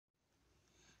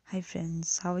Hi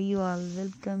friends, how are you all?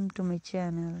 Welcome to my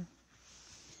channel.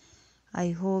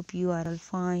 I hope you are all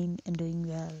fine and doing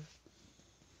well.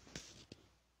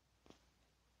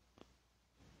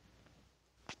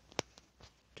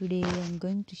 Today I'm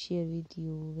going to share with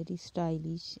you very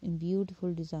stylish and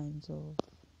beautiful designs of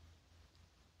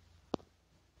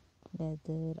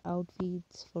leather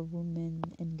outfits for women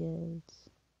and girls.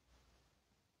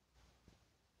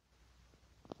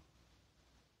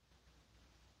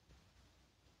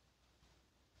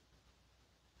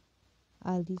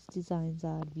 All these designs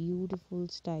are beautiful,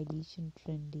 stylish and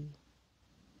trendy.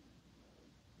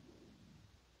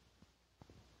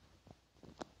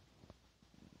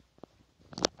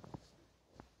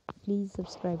 Please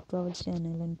subscribe to our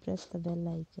channel and press the bell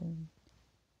icon.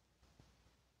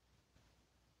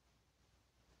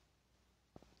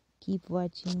 Keep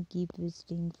watching, keep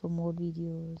visiting for more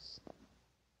videos.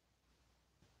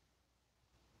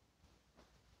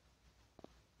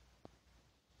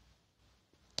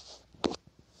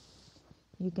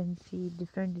 You can see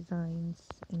different designs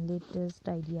and latest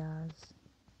ideas.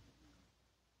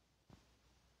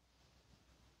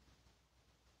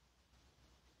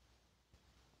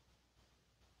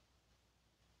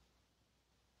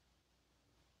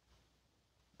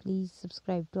 Please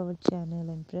subscribe to our channel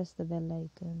and press the bell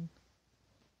icon.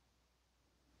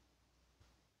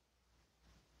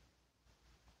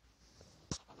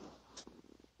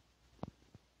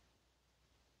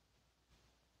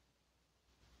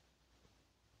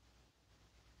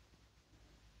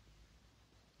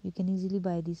 You can easily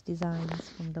buy these designs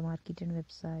from the market and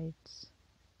websites.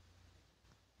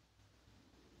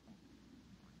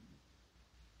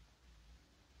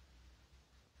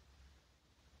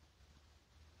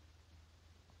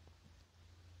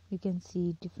 You can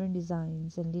see different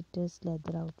designs and latest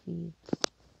leather outfits.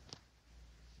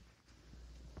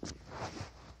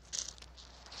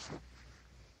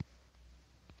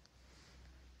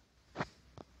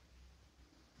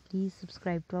 Please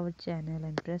subscribe to our channel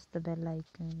and press the bell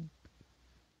icon.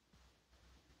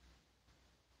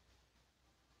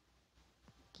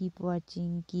 Keep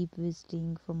watching, keep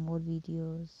visiting for more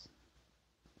videos.